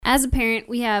As a parent,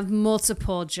 we have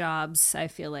multiple jobs. I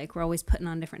feel like we're always putting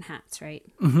on different hats, right?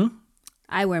 Mm-hmm.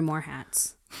 I wear more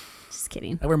hats. Just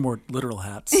kidding. I wear more literal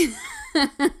hats.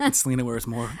 And Selena wears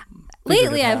more.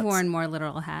 Lately, I've hats. worn more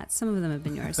literal hats. Some of them have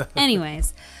been yours.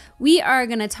 Anyways, we are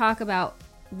going to talk about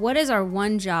what is our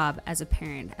one job as a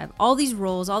parent. I have all these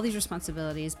roles, all these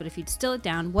responsibilities, but if you distill it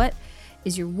down, what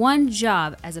is your one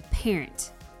job as a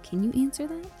parent? Can you answer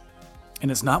that? And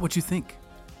it's not what you think.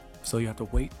 So you have to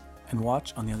wait and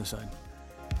watch on the other side.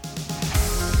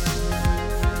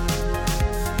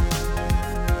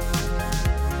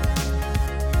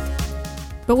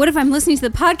 But what if I'm listening to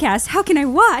the podcast? How can I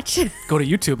watch? Go to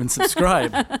YouTube and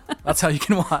subscribe. That's how you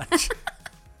can watch.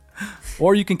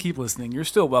 Or you can keep listening. You're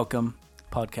still welcome,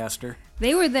 podcaster.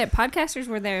 They were there. Podcasters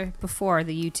were there before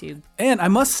the YouTube. And I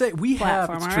must say, we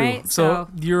Platform, have, it's true. right? So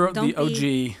you're don't the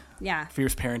OG Yeah.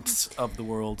 Fierce Parents of the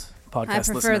World podcast I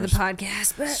prefer listeners. the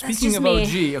podcast, but Speaking that's of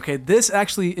just me. OG, okay, this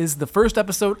actually is the first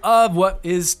episode of what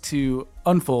is to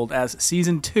unfold as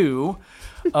season 2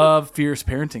 of Fierce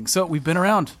Parenting. So we've been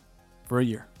around for a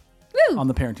year. Woo! On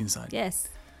the parenting side. Yes.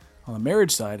 On the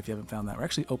marriage side, if you haven't found that, we're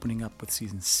actually opening up with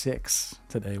season 6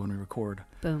 today when we record.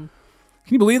 Boom.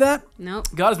 Can you believe that? Nope.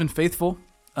 God has been faithful.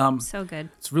 So good.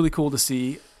 It's really cool to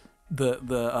see the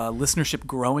listenership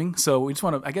growing. So we just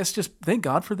want to, I guess, just thank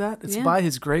God for that. It's by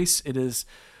His grace. It is,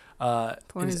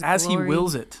 His as He glory.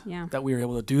 wills it Yeah. that we are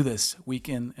able to do this week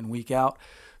in and week out.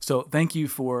 So thank you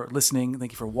for listening.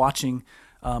 Thank you for watching.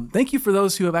 Thank you for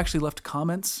those who have actually left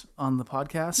comments on the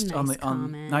podcast,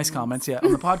 nice comments,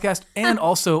 on the podcast, and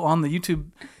also on the YouTube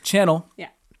channel. Yeah.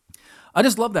 I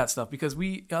just love that stuff because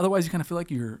otherwise you kind of feel like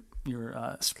you're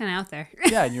It's kind of out there.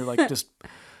 yeah, and you're like just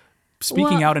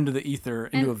speaking out into the ether,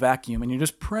 into a vacuum, and you're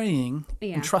just praying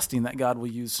and trusting that God will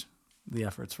use the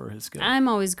efforts for His good. I'm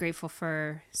always grateful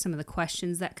for some of the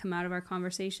questions that come out of our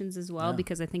conversations as well,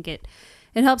 because I think it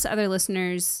helps other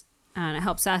listeners and it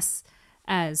helps us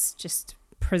as just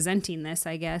presenting this,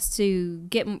 I guess, to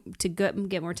get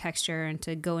more texture and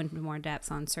to go into more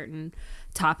depth on certain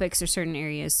topics or certain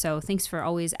areas. So thanks for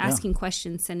always asking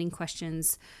questions, sending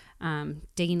questions,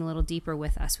 digging a little deeper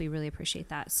with us. We really appreciate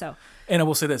that. So, and I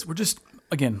will say this, we're just,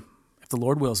 again, if the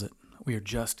Lord wills it, we are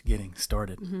just getting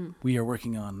started. Mm-hmm. We are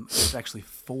working on, there's actually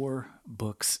 4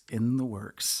 books in the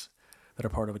works that are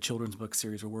part of a children's book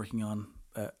series we're working on.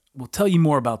 We'll tell you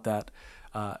more about that.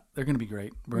 They're going to be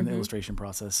great. We're in the illustration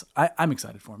process. I'm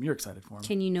excited for them. You're excited for them.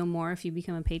 can you know more if you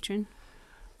become a patron?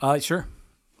 Sure.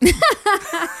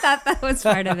 Thought that was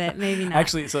part of it. Maybe not.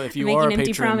 Actually, so if you Making are a empty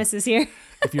patron, promises here.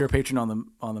 if you're a patron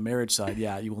on the marriage side,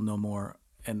 you will know more.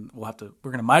 And we're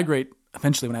going to migrate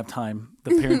eventually when I have time,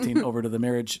 the parenting over to the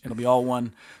marriage. It'll be all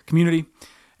one community,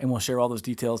 and we'll share all those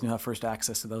details, and you'll have first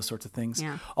access to those sorts of things.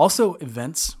 Yeah. Also,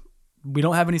 events. We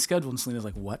don't have any scheduled, and Selena's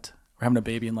like, what? We're having a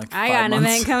baby in like 5 months. I got an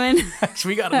event coming.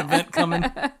 Actually, we got an event coming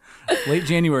late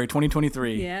January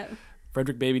 2023. Yeah.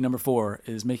 Frederick baby number 4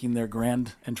 is making their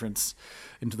grand entrance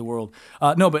into the world.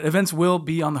 But events will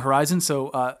be on the horizon. So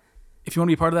if you want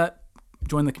to be part of that,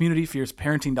 join the community,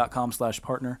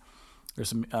 fierceparenting.com/partner. There's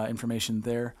some information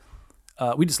there.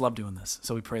 We just love doing this.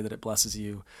 So we pray that it blesses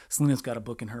you. Selena's got a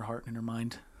book in her heart and in her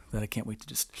mind that I can't wait to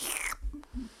just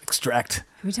extract.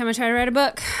 Every time I try to write a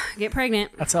book, I get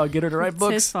pregnant. That's how I get her to write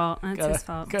books. It's his fault. That's his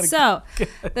fault. So,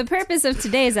 the purpose of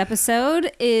today's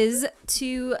episode is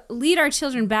to lead our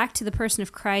children back to the person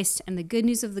of Christ and the good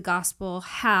news of the gospel.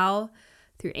 How?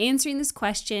 Through answering this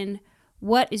question,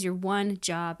 what is your one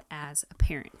job as a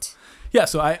parent? Yeah,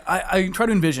 so I try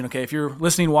to envision, okay, if you're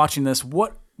listening, watching this,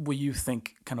 what will you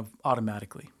think kind of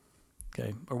automatically?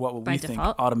 Okay, or what will we think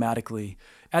automatically?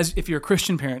 As if you're a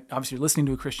Christian parent, obviously you're listening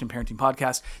to a Christian parenting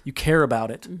podcast, you care about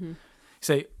it. Mm-hmm.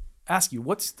 Ask you,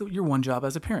 what's your one job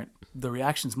as a parent? The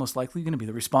reaction is most likely going to be,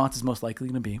 the response is most likely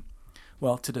going to be,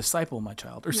 well, to disciple my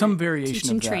child, or some variation Teach of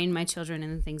and that. train my children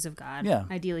in the things of God. Yeah.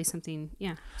 Ideally something,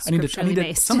 I need to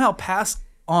based. somehow pass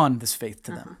on this faith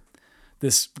to them.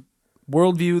 This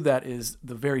worldview that is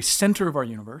the very center of our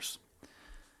universe,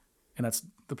 and that's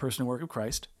the person and work of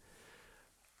Christ.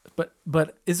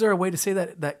 But is there a way to say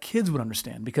that kids would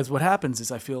understand? Because what happens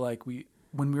is I feel like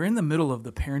when we're in the middle of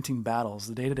the parenting battles,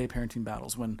 the day-to-day parenting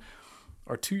battles, when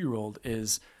our 2-year-old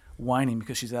is whining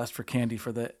because she's asked for candy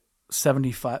for the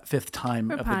 75th time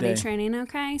For of the potty day. training,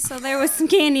 okay? So there was some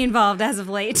candy involved as of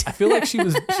late. I feel like she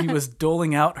was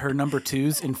doling out her number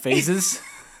 2s in phases.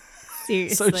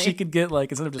 Seriously. So she could get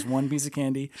instead of just one piece of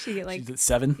candy, She'd get she'd get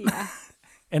 7. Yeah.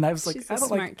 And I was like, She's a I don't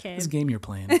smart like kid. this game you're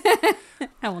playing.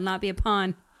 I will not be a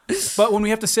pawn. But when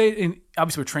we have to say, and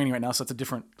obviously we're training right now, so it's a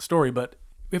different story, but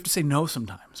we have to say no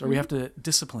sometimes, or we have to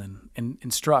discipline and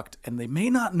instruct, and they may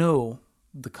not know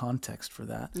the context for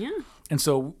that. Yeah. And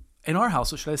so in our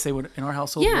household, should I say what in our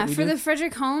household? Yeah, what we for do? the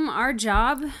Frederick home, our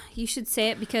job, you should say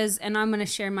it because, and I'm going to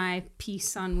share my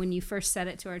piece on when you first said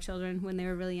it to our children when they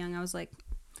were really young. I was like,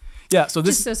 yeah. So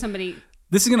just so somebody,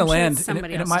 this is going to I'm sure land, it's and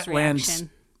somebody it else's might land. reaction.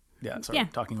 Yeah, sorry, Yeah,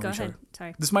 talking go over each ahead. other.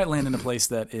 Sorry. This might land in a place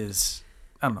that is,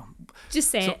 I don't know. Just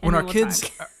say So it. when and our then we'll kids,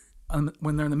 talk.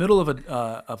 when they're in the middle of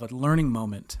a learning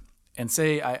moment, and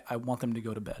say I want them to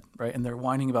go to bed, right, and they're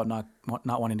whining about not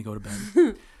wanting to go to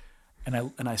bed,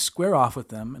 and I square off with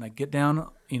them, and I get down,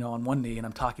 on one knee, and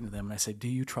I'm talking to them, and I say, "Do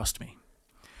you trust me?"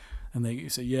 And they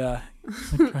say, "Yeah,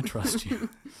 I trust you,"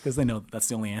 because they know that's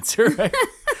the only answer, right?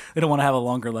 They don't want to have a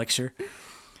longer lecture.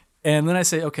 And then I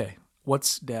say, "Okay,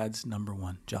 what's Dad's number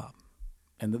one job?"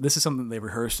 And this is something they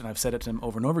rehearsed, and I've said it to them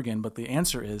over and over again, but the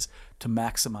answer is to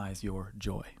maximize your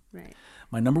joy. Right.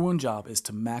 My number one job is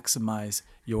to maximize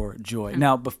your joy.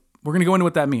 Now, we're going to go into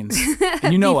what that means.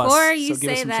 And you know us. Before you so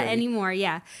give us say some that charity. anymore,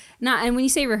 yeah. And when you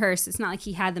say rehearse, it's not like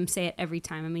he had them say it every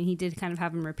time. I mean, he did kind of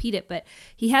have them repeat it, but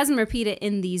he has them repeat it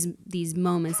in these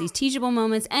moments, these teachable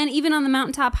moments, and even on the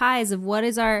mountaintop highs of what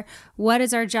is our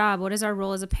job, what is our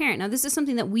role as a parent. Now, this is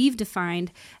something that we've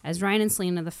defined as Ryan and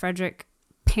Selena, the Frederick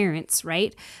parents,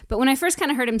 right? But when I first kind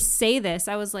of heard him say this,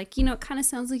 I was like, it kind of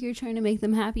sounds like you're trying to make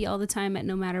them happy all the time at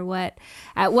no matter what,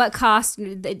 at what cost.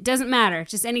 It doesn't matter,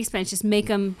 just any expense, just make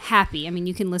them happy. I mean,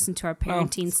 you can listen to our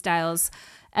parenting styles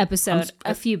episode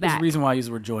a few There's back. a reason why I use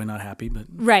the word joy, not happy, but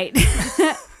Right.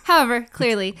 However,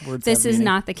 clearly, Words this have is meaning.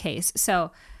 not the case.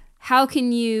 So how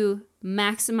can you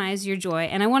maximize your joy?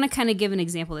 And I want to kind of give an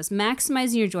example of this.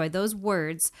 Maximizing your joy, those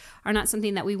words are not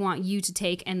something that we want you to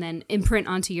take and then imprint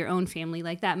onto your own family.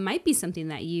 Like that might be something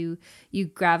that you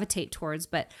gravitate towards,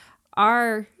 but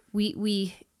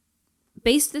we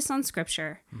based this on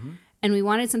scripture, and we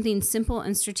wanted something simple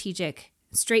and strategic,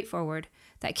 straightforward,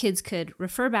 that kids could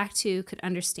refer back to, could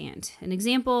understand. An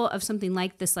example of something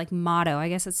like this, like motto, I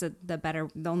guess that's the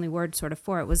only word sort of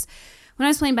for it, was when I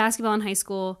was playing basketball in high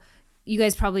school. You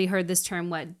guys probably heard this term,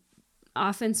 what?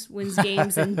 Offense wins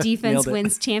games and defense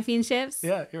wins championships.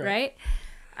 Yeah, you're right.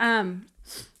 And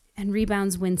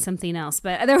rebounds win something else.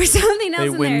 But there was something else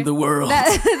they in win there the world.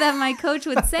 that my coach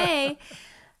would say.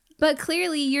 But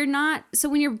clearly you're not. So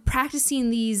when you're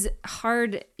practicing these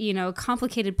hard,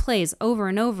 complicated plays over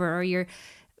and over, or you're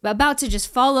about to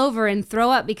just fall over and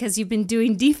throw up because you've been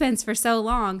doing defense for so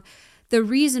long, the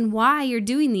reason why you're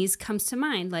doing these comes to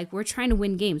mind. Like, we're trying to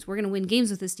win games. We're going to win games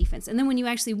with this defense. And then when you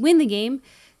actually win the game,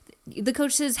 the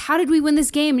coach says, how did we win this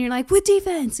game? And you're like, with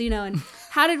defense, and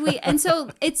how did we? And so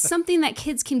it's something that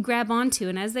kids can grab onto.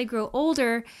 And as they grow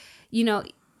older,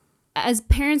 as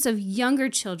parents of younger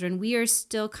children, we are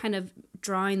still kind of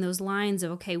drawing those lines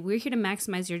of, okay, we're here to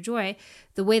maximize your joy.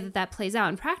 The way that plays out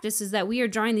in practice is that we are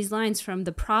drawing these lines from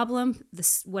the problem,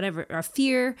 whatever, our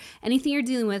fear, anything you're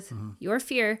dealing with, your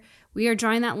fear. We are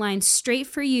drawing that line straight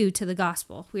for you to the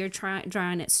gospel. We are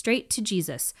drawing it straight to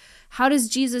Jesus. How does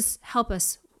Jesus help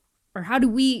us? Or how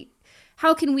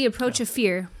can we approach a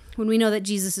fear when we know that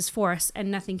Jesus is for us and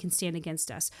nothing can stand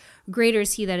against us? Greater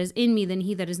is he that is in me than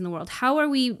he that is in the world. How are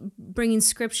we bringing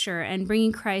scripture and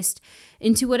bringing Christ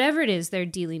into whatever it is they're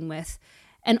dealing with?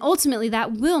 And ultimately,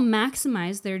 that will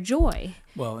maximize their joy.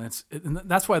 Well, and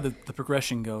that's why the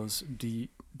progression goes, do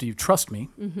you trust me?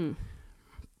 Mm-hmm.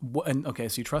 And okay,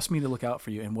 so you trust me to look out for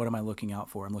you, and what am I looking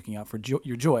out for? I'm looking out for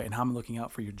your joy, and how am I looking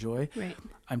out for your joy? Right.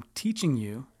 I'm teaching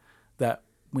you that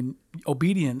when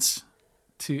obedience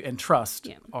and trust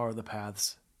are the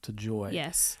paths to joy.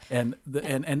 Yes. And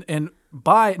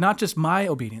by not just my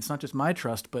obedience, not just my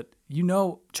trust, but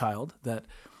child, that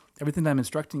everything that I'm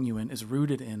instructing you in is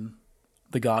rooted in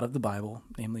the God of the Bible,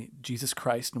 namely Jesus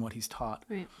Christ and what he's taught.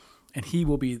 Right. And he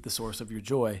will be the source of your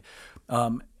joy.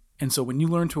 And so when you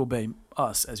learn to obey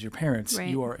us as your parents,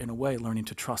 you are in a way learning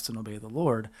to trust and obey the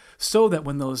Lord, so that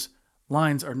when those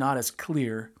lines are not as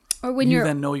clear, or when you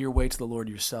then know your way to the Lord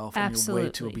yourself, Absolutely.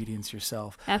 and your way to obedience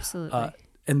yourself. Absolutely.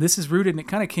 And this is rooted, and it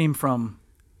kind of came from,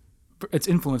 it's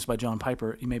influenced by John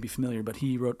Piper. You may be familiar, but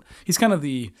he's kind of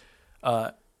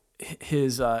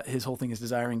his whole thing is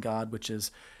desiring God, which is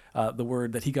the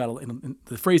word that he got,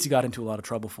 the phrase he got into a lot of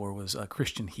trouble for was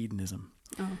Christian hedonism.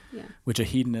 Oh, yeah. Which a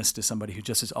hedonist is somebody who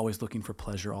just is always looking for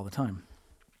pleasure all the time.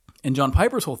 And John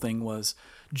Piper's whole thing was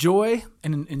joy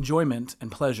and enjoyment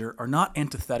and pleasure are not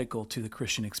antithetical to the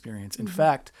Christian experience. In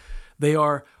fact, they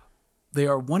are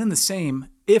one and the same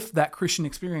if that Christian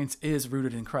experience is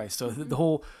rooted in Christ. So the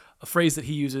whole phrase that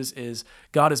he uses is,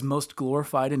 God is most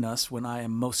glorified in us when I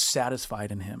am most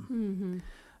satisfied in him.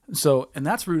 So, and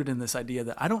that's rooted in this idea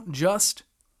that I don't just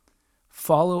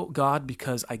follow God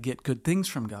because I get good things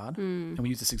from God. And we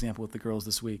use this example with the girls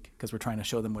this week because we're trying to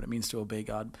show them what it means to obey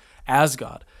God as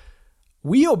God.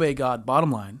 We obey God,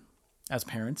 bottom line, as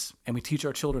parents, and we teach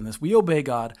our children this. We obey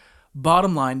God,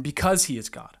 bottom line, because he is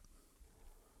God.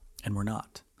 And we're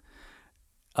not.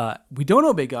 We don't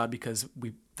obey God because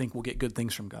we think we'll get good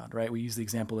things from God, right? We use the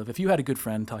example of if you had a good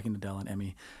friend, talking to Dell and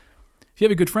Emmy, if you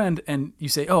have a good friend and you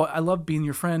say, oh, I love being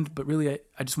your friend, but really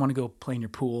I just want to go play in your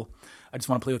pool. I just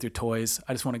want to play with your toys.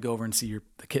 I just want to go over and see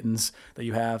the kittens that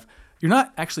you have. You're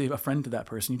not actually a friend to that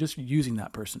person. You're just using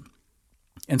that person.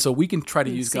 And so we can try to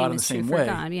use God in the same way.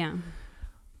 God, yeah.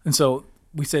 And so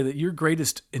we say that your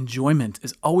greatest enjoyment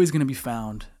is always going to be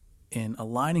found in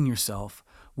aligning yourself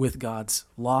with God's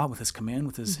law, with his command,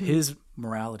 with his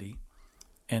morality.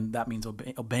 And that means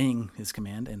obeying his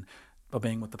command and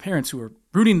obeying with the parents who are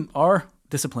rooting our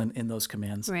discipline in those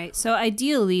commands. Right. So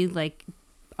ideally, like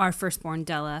our firstborn,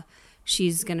 Della,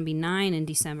 she's going to be 9 in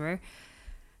December.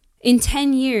 In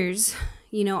 10 years,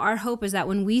 our hope is that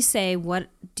when we say, what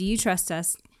do you trust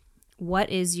us? What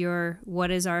is our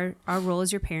role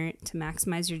as your parent to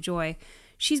maximize your joy?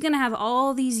 She's going to have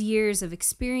all these years of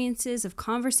experiences, of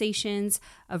conversations,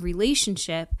 of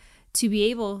relationship to be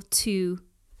able to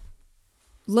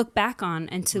look back on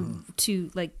and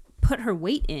to like put her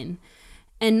weight in,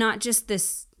 and not just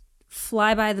this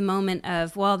fly by the moment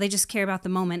of, well, they just care about the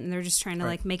moment and they're just trying to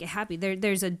like make it happy.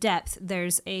 There's a depth,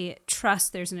 there's a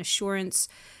trust, there's an assurance,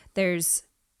 there's,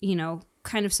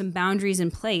 kind of some boundaries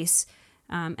in place.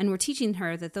 And we're teaching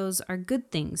her that those are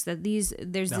good things, that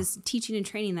there's this teaching and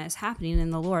training that is happening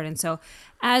in the Lord. And so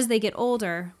as they get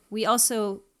older, we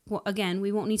also,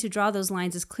 we won't need to draw those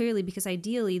lines as clearly, because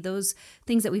ideally those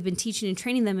things that we've been teaching and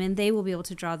training them in, they will be able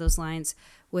to draw those lines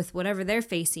with whatever they're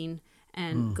facing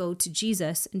and go to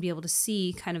Jesus and be able to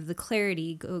see kind of the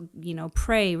clarity, go,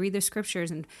 pray, read their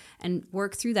scriptures and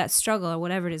work through that struggle or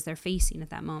whatever it is they're facing at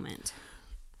that moment.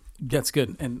 That's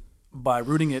good. And by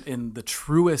rooting it in the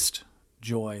truest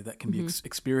joy that can be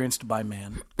experienced by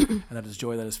man, and that is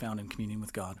joy that is found in communion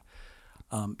with God,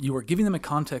 you are giving them a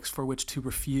context for which to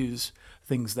refuse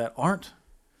things that aren't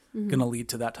going to lead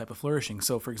to that type of flourishing.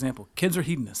 So, for example, kids are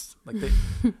hedonists. Like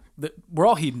we're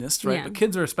all hedonists, right? Yeah. But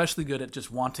kids are especially good at just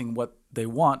wanting what they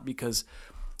want because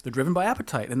they're driven by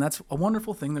appetite, and that's a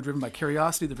wonderful thing. They're driven by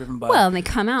curiosity. They're driven by and they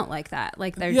come out like that.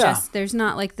 Like they're there's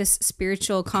not like this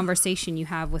spiritual conversation you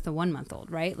have with a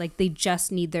 1-month-old, right? Like they just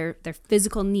need their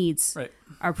physical needs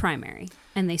are primary,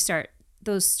 and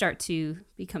those start to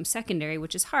become secondary,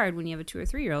 which is hard when you have a 2 or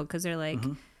 3-year-old, because they're like,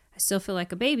 I still feel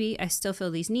like a baby. I still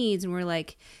feel these needs. And we're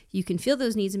like, you can feel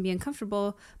those needs and be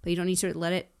uncomfortable, but you don't need to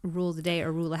let it rule the day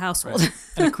or rule the household. Right.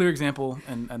 And a clear example,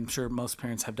 and I'm sure most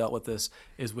parents have dealt with this,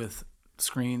 is with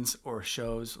screens or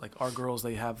shows. Like our girls,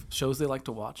 they have shows they like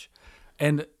to watch.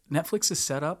 And Netflix is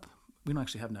set up. We don't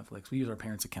actually have Netflix. We use our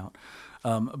parents' account.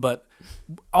 But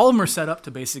all of them are set up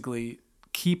to basically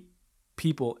keep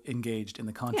people engaged in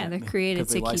the content. Yeah, they're created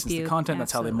to keep you. Because they license the content. Absolutely.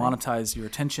 That's how they monetize your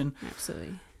attention.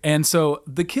 Absolutely. And so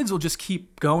the kids will just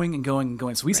keep going and going and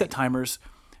going. So we set timers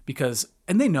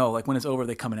and they know, like when it's over,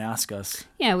 they come and ask us.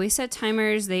 Yeah, we set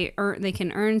timers. They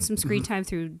can earn some screen time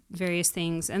through various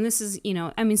things. And this is,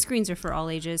 screens are for all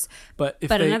ages. But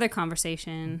another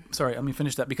conversation. Sorry, let me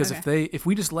finish that. Because if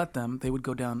we just let them, they would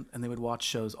go down and they would watch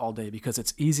shows all day because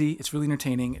it's easy. It's really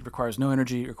entertaining. It requires no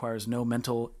energy. It requires no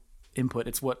mental input.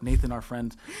 It's what our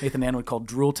friend Nathan Ann would call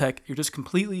drool tech. You're just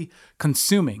completely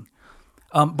consuming.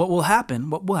 But what will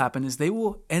happen is they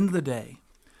will end the day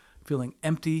feeling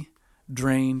empty,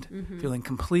 drained, feeling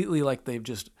completely like they've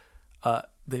just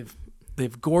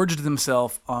they've gorged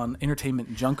themselves on entertainment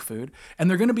and junk food, and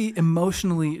they're going to be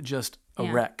emotionally just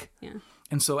a wreck. Yeah.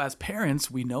 And so as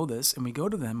parents, we know this, and we go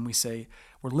to them and we say,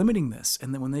 we're limiting this.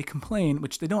 And then when they complain,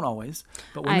 which they don't always,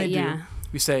 but when they do,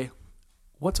 we say,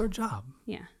 what's our job?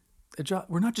 Yeah.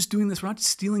 We're not just doing this. We're not just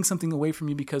stealing something away from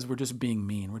you because we're just being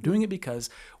mean. We're doing it because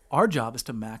our job is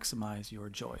to maximize your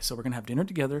joy. So we're going to have dinner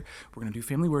together. We're going to do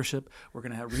family worship. We're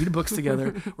going to read books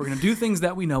together. We're going to do things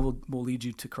that we know will lead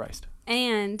you to Christ.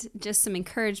 And just some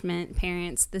encouragement,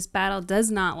 parents, this battle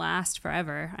does not last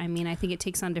forever. I mean, I think it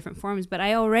takes on different forms, but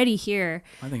I already hear,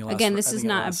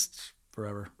 lasts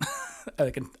forever.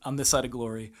 Like on this side of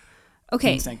glory.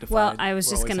 Okay, well, I was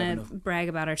just going to brag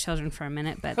about our children for a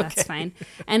minute, but that's fine.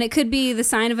 And it could be the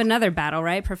sign of another battle,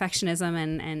 right? Perfectionism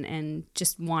and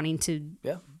just wanting to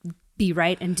be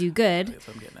right and do good.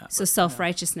 So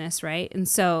self-righteousness, right? And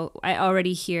so I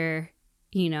already hear,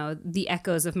 the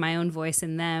echoes of my own voice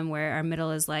in them, where our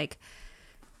middle is like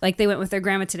they went with their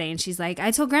grandma today, and she's like,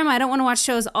 I told grandma I don't want to watch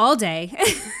shows all day.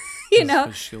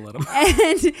 She'll let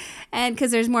them. and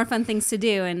because there's more fun things to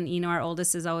do, and our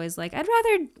oldest is always like, I'd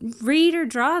rather read or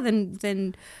draw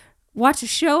than watch a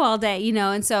show all day,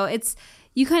 and so it's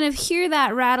you kind of hear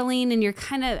that rattling, and you're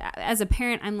kind of, as a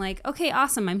parent, I'm like, okay,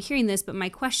 awesome, I'm hearing this, but my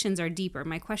questions are deeper.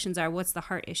 My questions are, what's the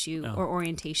heart issue or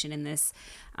orientation in this?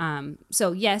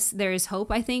 So yes, there is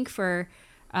hope, I think, for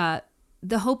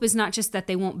the hope is not just that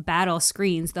they won't battle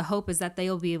screens. The hope is that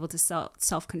they'll be able to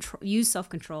use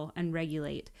self-control and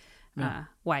regulate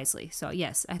wisely. So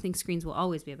yes, I think screens will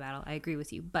always be a battle. I agree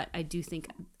with you, but I do think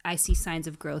I see signs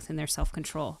of growth in their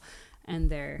self-control and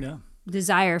their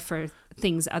desire for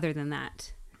things other than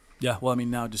that. Yeah. Well, I mean,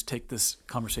 now just take this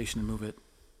conversation and move it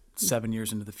 7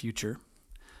 years into the future.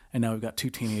 And now we've got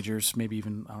 2 teenagers, maybe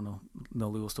even, I don't know, no,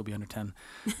 Lou will still be under 10.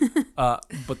 But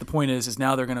the point is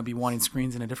now they're going to be wanting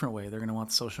screens in a different way. They're going to want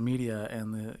the social media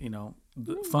and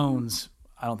the phones.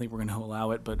 I don't think we're going to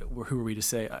allow it, but who are we to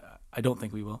say? I don't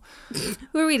think we will.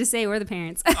 Who are we to say? We're the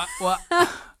parents.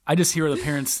 I just hear the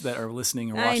parents that are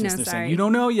listening or watching this. They're saying, you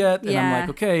don't know yet. And I'm like,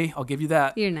 okay, I'll give you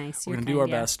that. You're nice. We're going to do our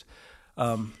best.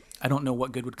 I don't know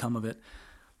what good would come of it.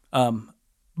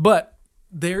 But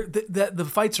the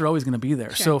fights are always going to be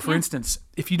there. Sure. So, for instance,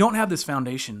 if you don't have this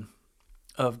foundation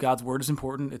of God's word is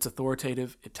important, it's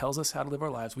authoritative, it tells us how to live our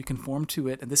lives, we conform to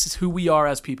it, and this is who we are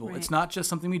as people. Right. It's not just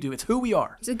something we do, it's who we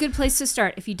are. It's a good place to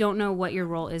start if you don't know what your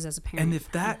role is as a parent. And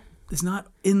if that is not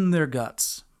in their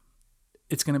guts,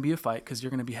 it's going to be a fight because you're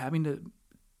going to be having to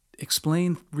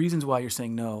explain reasons why you're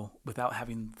saying no without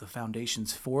having the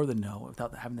foundations for the no,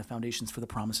 without having the foundations for the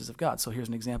promises of God. So here's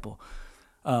an example.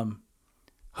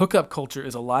 Hookup culture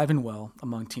is alive and well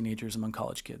among teenagers, among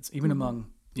college kids, even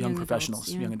among young professionals,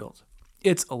 young adults.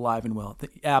 It's alive and well. The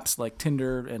apps like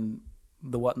Tinder and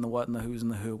the what and the who's and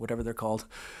the who, whatever they're called.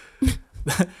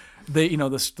 They,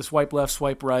 the swipe left,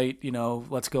 swipe right,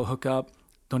 let's go hook up.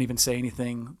 Don't even say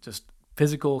anything, just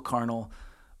physical, carnal.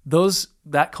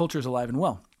 That culture is alive and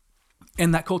well.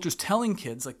 And that culture is telling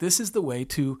kids, like, this is the way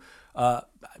to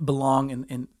belong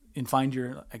and find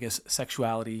your, I guess,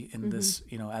 sexuality in this,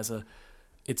 as a,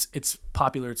 it's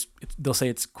popular. They'll say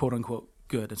it's quote unquote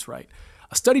good. It's right.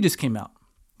 A study just came out.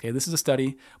 Okay, this is a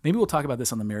study. Maybe we'll talk about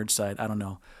this on the marriage side. I don't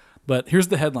know. But here's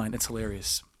the headline. It's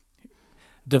hilarious.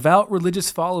 Devout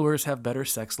religious followers have better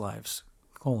sex lives.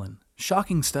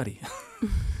 Shocking study.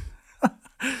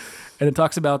 And it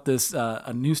talks about this,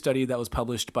 a new study that was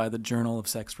published by the Journal of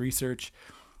Sex Research.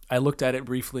 I looked at it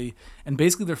briefly, and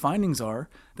basically their findings are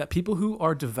that people who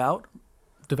are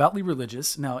devoutly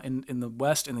religious, now in the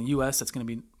West, in the U.S., that's going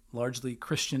to be largely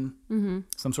Christian,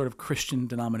 some sort of Christian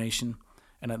denomination,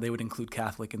 and they would include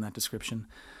Catholic in that description.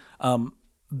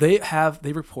 They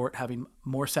report having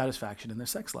more satisfaction in their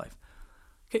sex life.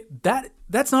 Okay,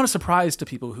 that's not a surprise to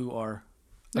people who are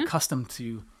accustomed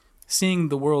to seeing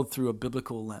the world through a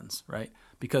biblical lens, right?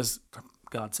 Because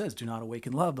God says, "Do not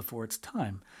awaken love before it's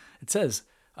time." It says,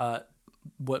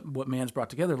 "What man's brought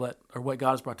together, what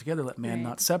God has brought together, let man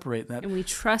not separate." And we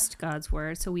trust God's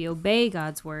word, so we obey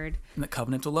God's word. And that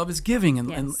covenantal love is giving,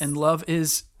 and love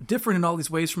is different in all these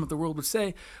ways from what the world would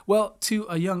say. Well, to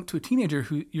a teenager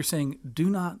who you're saying, "Do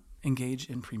not engage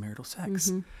in premarital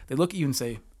sex," they look at you and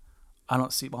say, "I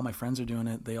don't see. All my friends are doing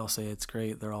it. They all say it's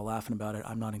great. They're all laughing about it.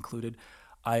 I'm not included.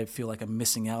 I feel like I'm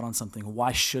missing out on something.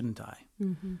 Why shouldn't I?"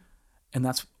 And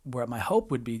that's where my hope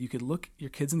would be. You could look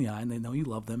your kids in the eye and they know you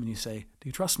love them, and you say, "Do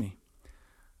you trust me?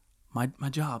 My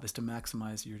job is to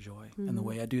maximize your joy. And the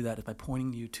way I do that is by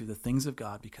pointing you to the things of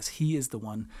God, because he is the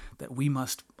one that we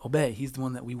must obey. He's the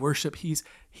one that we worship.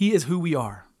 He is who we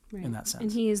are in that sense.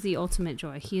 And he is the ultimate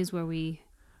joy. He is where we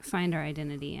find our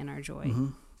identity and our joy.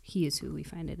 He is who we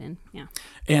find it in. Yeah.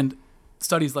 And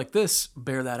studies like this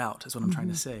bear that out, is what I'm trying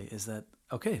to say, is that,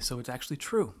 okay, so it's actually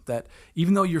true that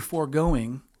even though you're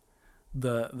foregoing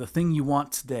the thing you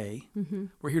want today,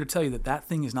 we're here to tell you that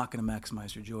thing is not going to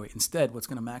maximize your joy. Instead, what's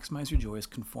going to maximize your joy is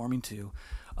conforming to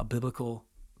a biblical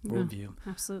worldview,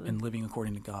 absolutely, and living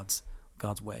according to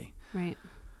God's way. Right.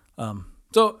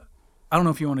 So I don't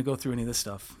know if you want to go through any of this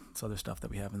stuff. It's other stuff that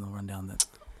we have in the rundown that.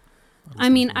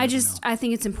 I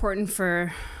think it's important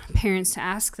for parents to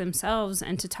ask themselves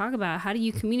and to talk about, how do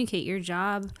you communicate your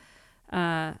job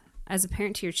as a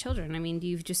parent to your children? I mean, do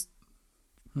you just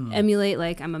emulate,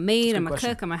 like, I'm a maid, I'm a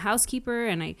cook, I'm a housekeeper,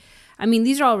 and I mean,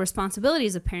 these are all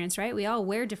responsibilities of parents, right? We all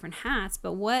wear different hats,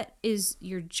 but what is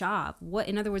your job?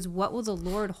 In other words, what will the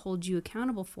Lord hold you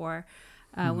accountable for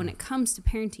when it comes to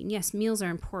parenting? Yes, meals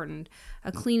are important,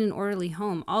 a clean and orderly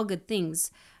home, all good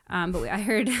things. But I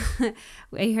heard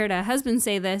a husband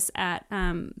say this at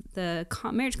the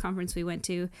marriage conference we went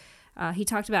to. He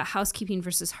talked about housekeeping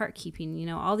versus heart keeping.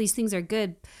 All these things are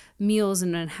good, meals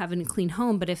and having a clean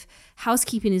home. But if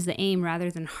housekeeping is the aim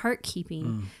rather than heart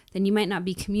keeping, then you might not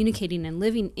be communicating and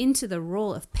living into the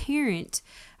role of parent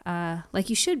like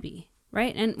you should be.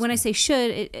 right? And when I say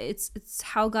should, it's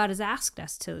how God has asked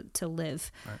us to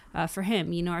live for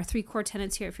him. You know, our 3 core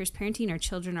tenets here at Fierce Parenting are: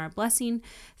 children are a blessing,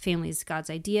 family is God's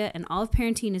idea, and all of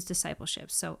parenting is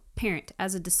discipleship. So parent,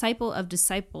 as a disciple of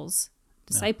disciples,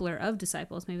 discipler of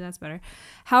disciples, maybe that's better.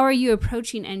 How are you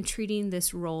approaching and treating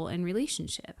this role and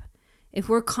relationship? If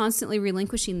we're constantly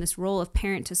relinquishing this role of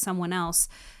parent to someone else,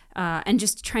 and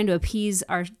just trying to appease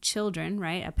our children,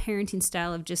 right? A parenting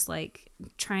style of just like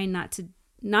trying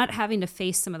not having to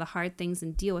face some of the hard things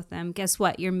and deal with them. Guess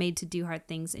what? You're made to do hard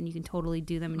things, and you can totally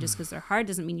do them. And just because they're hard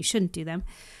doesn't mean you shouldn't do them.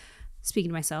 Speaking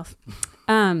to myself.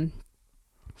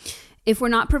 If we're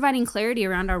not providing clarity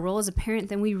around our role as a parent,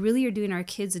 then we really are doing our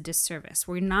kids a disservice.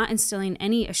 We're not instilling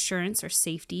any assurance or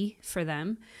safety for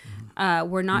them.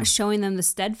 We're not showing them the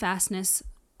steadfastness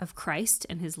of Christ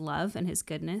and his love and his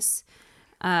goodness.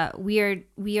 We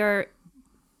are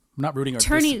not rooting our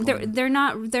turning. discipline.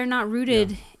 They're not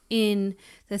rooted in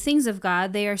the things of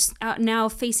God. They are now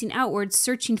facing outwards,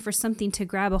 searching for something to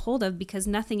grab a hold of, because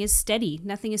nothing is steady.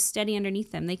 Nothing is steady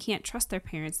underneath them. They can't trust their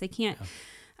parents. They can't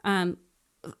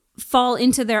fall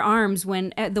into their arms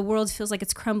when the world feels like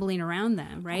it's crumbling around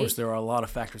them, right? Of course, there are a lot of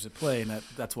factors at play, and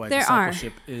that's why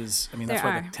discipleship is, that's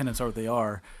why the tenets are what they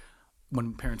are.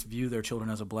 When parents view their children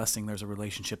as a blessing, there's a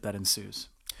relationship that ensues.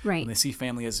 Right. When they see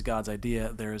family as God's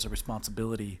idea, there is a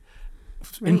responsibility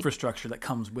infrastructure that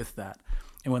comes with that.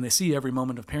 And when they see every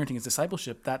moment of parenting as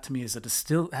discipleship, that to me is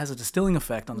has a distilling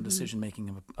effect on the decision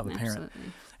making of a parent.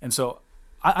 And so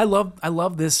I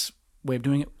love this way of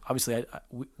doing it. Obviously,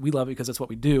 we love it because that's what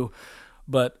we do.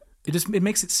 But it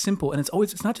makes it simple, and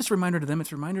it's not just a reminder to them;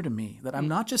 it's a reminder to me that I'm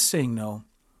not just saying no.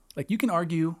 Like, you can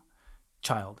argue,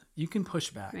 child, you can push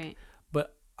back,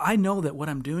 but I know that what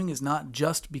I'm doing is not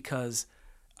just because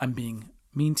I'm being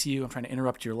mean to you. I'm trying to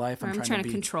interrupt your life. I'm trying to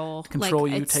control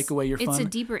you, take away your fun. It's a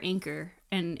deeper anchor,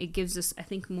 and it gives us, I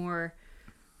think, more.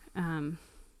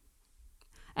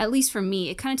 At least for me,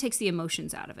 it kind of takes the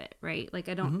emotions out of it, right? Like,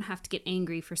 I don't have to get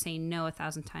angry for saying no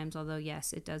 1,000 times, although,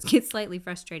 yes, it does get slightly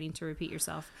frustrating to repeat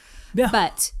yourself. Yeah.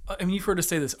 But I mean, you've heard us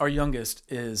say this. Our youngest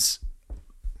is,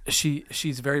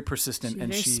 she's very persistent,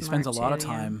 and she spends a lot of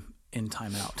time in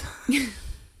timeout.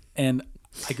 And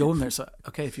I go in there, so,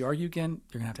 okay, if you argue again,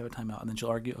 you're going to have a timeout. And then she'll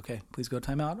argue, okay, please go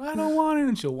timeout. I don't want it.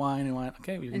 And she'll whine and whine.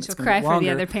 Okay. And she'll cry for the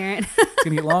other parent. It's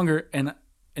going to get longer.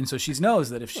 And so she knows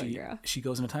that if she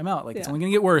goes into timeout, like, it's only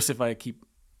going to get worse if I keep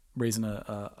raising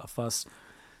a fuss.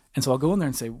 And so I'll go in there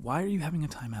and say, why are you having a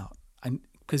timeout?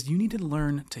 Because you need to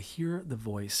learn to hear the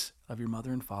voice of your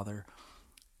mother and father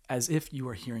as if you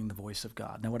are hearing the voice of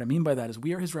God. Now, what I mean by that is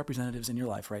we are his representatives in your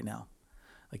life right now.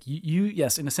 Like,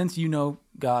 yes, in a sense, you know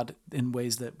God in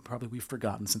ways that probably we've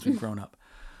forgotten since we've grown up.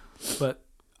 But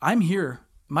I'm here.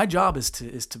 My job is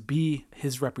to be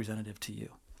his representative to you,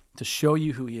 to show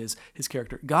you who he is, his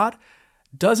character. God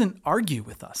doesn't argue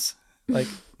with us. Like,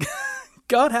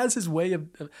 God has his way of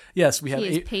yes, we have.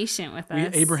 He is patient with us.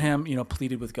 Abraham,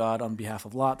 pleaded with God on behalf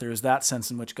of Lot. There is that sense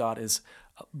in which God is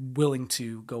willing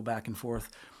to go back and forth.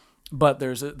 But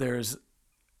there's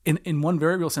in one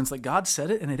very real sense, like, God said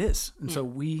it, and it is. And so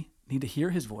we need to hear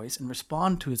his voice and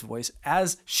respond to his voice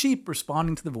as sheep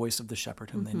responding to the voice of the shepherd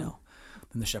whom they know,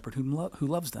 and the shepherd who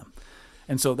loves them.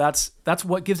 And so that's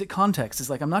what gives it context. It's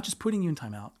like, I'm not just putting you in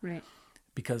timeout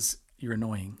because you're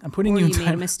annoying. I'm putting you in timeout. Or you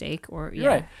made a mistake, or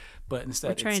right. But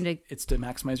instead, it's to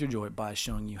maximize your joy by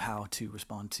showing you how to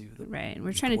respond to the right.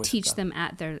 We're trying to teach them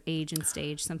at their age and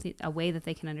stage a way that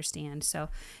they can understand. So,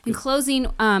 in closing,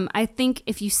 I think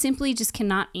if you simply just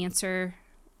cannot answer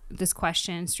this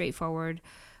question straightforward,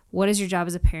 what is your job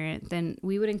as a parent, then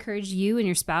we would encourage you and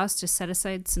your spouse to set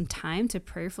aside some time to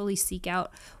prayerfully seek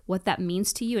out what that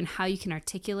means to you and how you can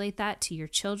articulate that to your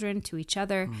children, to each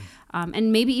other,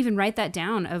 and maybe even write that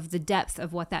down of the depth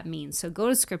of what that means. So go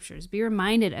to scriptures, be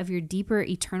reminded of your deeper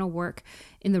eternal work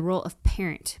in the role of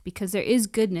parent, because there is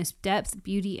goodness, depth,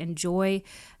 beauty, and joy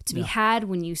to be had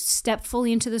when you step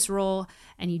fully into this role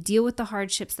and you deal with the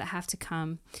hardships that have to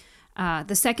come.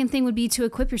 The second thing would be to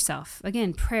equip yourself.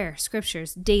 Again, prayer,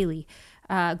 scriptures, daily.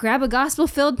 Grab a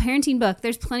gospel-filled parenting book.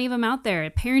 There's plenty of them out there.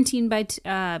 Parenting by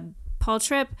Paul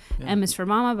Tripp, M is for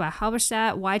Mama by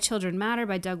Halberstadt, Why Children Matter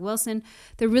by Doug Wilson.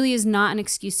 There really is not an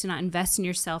excuse to not invest in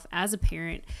yourself as a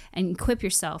parent and equip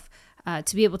yourself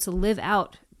to be able to live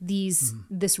out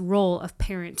this role of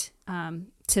parent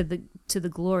to the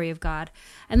glory of God.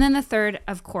 And then the third,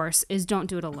 of course, is don't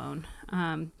do it alone.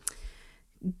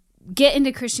 Get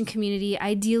into Christian community,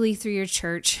 ideally through your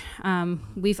church.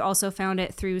 We've also found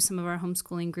it through some of our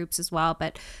homeschooling groups as well.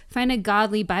 But find a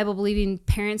godly, Bible-believing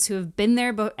parents who have been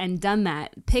there and done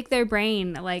that. Pick their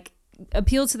brain. Like,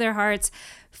 appeal to their hearts,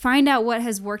 find out what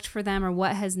has worked for them or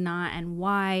what has not and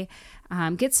why.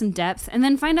 Get some depth, and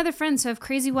then find other friends who have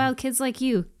crazy wild kids like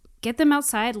you. Get them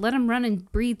outside, let them run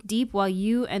and breathe deep while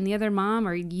you and the other mom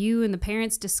or you and the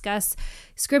parents discuss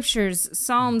scriptures,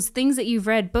 psalms, things that you've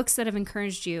read, books that have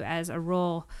encouraged you as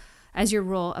your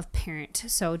role of parent.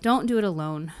 So don't do it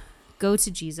alone. Go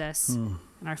to Jesus. And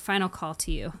our final call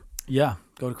to you. Yeah,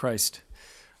 go to Christ.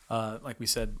 Like we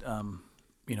said,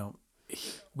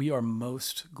 we are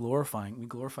most glorifying. We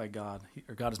glorify God,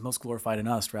 or God is most glorified in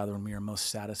us, rather, when we are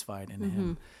most satisfied in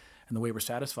Him. And the way we're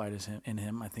satisfied in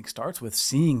Him, I think, starts with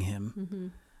seeing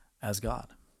Him as God.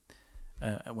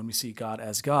 When we see God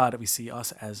as God, we see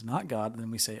us as not God,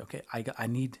 then we say, okay, I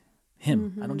need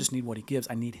Him. I don't just need what He gives,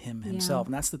 I need Him Himself.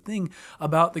 And that's the thing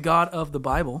about the God of the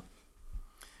Bible,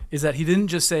 is that He didn't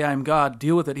just say, I am God,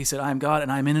 deal with it. He said, I am God, and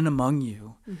I'm in and among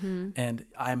you. And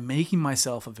I'm making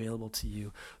myself available to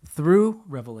you through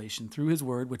revelation, through His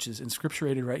word, which is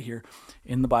inscripturated right here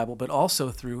in the Bible, but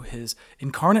also through His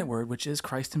incarnate word, which is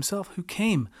Christ Himself, who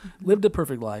came, lived a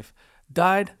perfect life,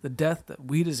 died the death that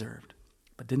we deserved,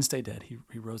 but didn't stay dead.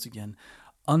 He rose again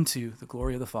unto the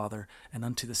glory of the Father and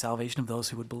unto the salvation of those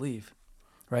who would believe.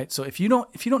 Right? So if you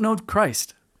don't know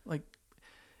Christ, like,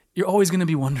 you're always going to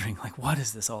be wondering, like, what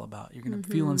is this all about? You're going to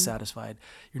feel unsatisfied.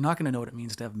 You're not going to know what it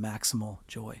means to have maximal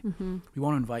joy. We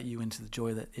want to invite you into the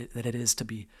joy that it is to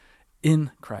be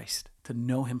in Christ, to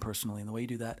know Him personally. And the way you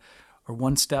do that, or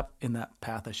one step in that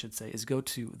path, I should say, is go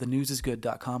to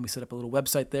thenewsisgood.com. We set up a little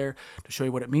website there to show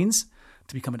you what it means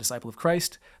to become a disciple of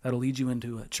Christ. That'll lead you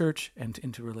into a church and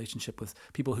into a relationship with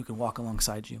people who can walk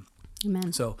alongside you.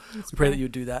 Amen. So we pray that you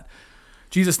would do that.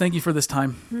 Jesus, thank you for this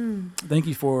time. Thank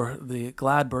you for the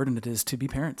glad burden it is to be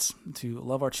parents, to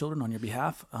love our children on your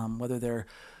behalf, whether they're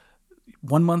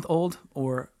 1 month old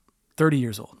or 30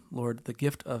 years old. Lord, the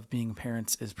gift of being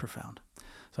parents is profound.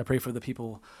 So I pray for the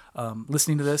people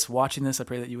listening to this, watching this. I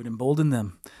pray that you would embolden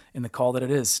them in the call that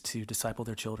it is to disciple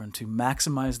their children, to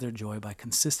maximize their joy by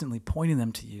consistently pointing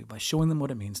them to you, by showing them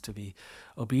what it means to be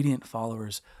obedient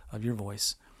followers of your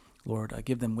voice. Lord, I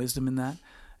give them wisdom in that.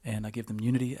 And I give them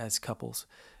unity as couples.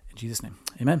 In Jesus' name,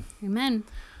 amen. Amen.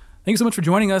 Thank you so much for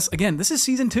joining us. Again, this is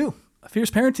season 2 of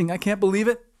Fierce Parenting. I can't believe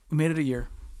it. We made it a year.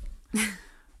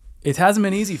 It hasn't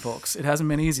been easy, folks. It hasn't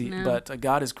been easy. No. But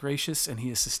God is gracious, and He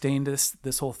has sustained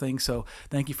this whole thing. So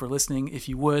thank you for listening. If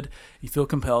you feel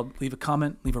compelled, leave a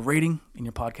comment, leave a rating in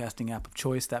your podcasting app of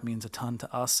choice. That means a ton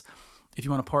to us. If you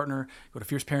want to partner, go to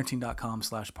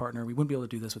fierceparenting.com/partner. We wouldn't be able to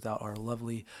do this without our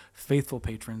lovely, faithful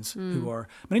patrons who are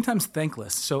many times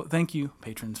thankless. So thank you,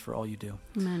 patrons, for all you do.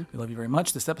 Amen. We love you very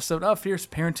much. This episode of Fierce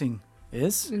Parenting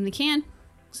is in the can.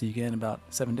 See you again in about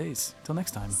 7 days. Till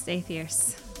next time. Stay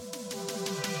fierce.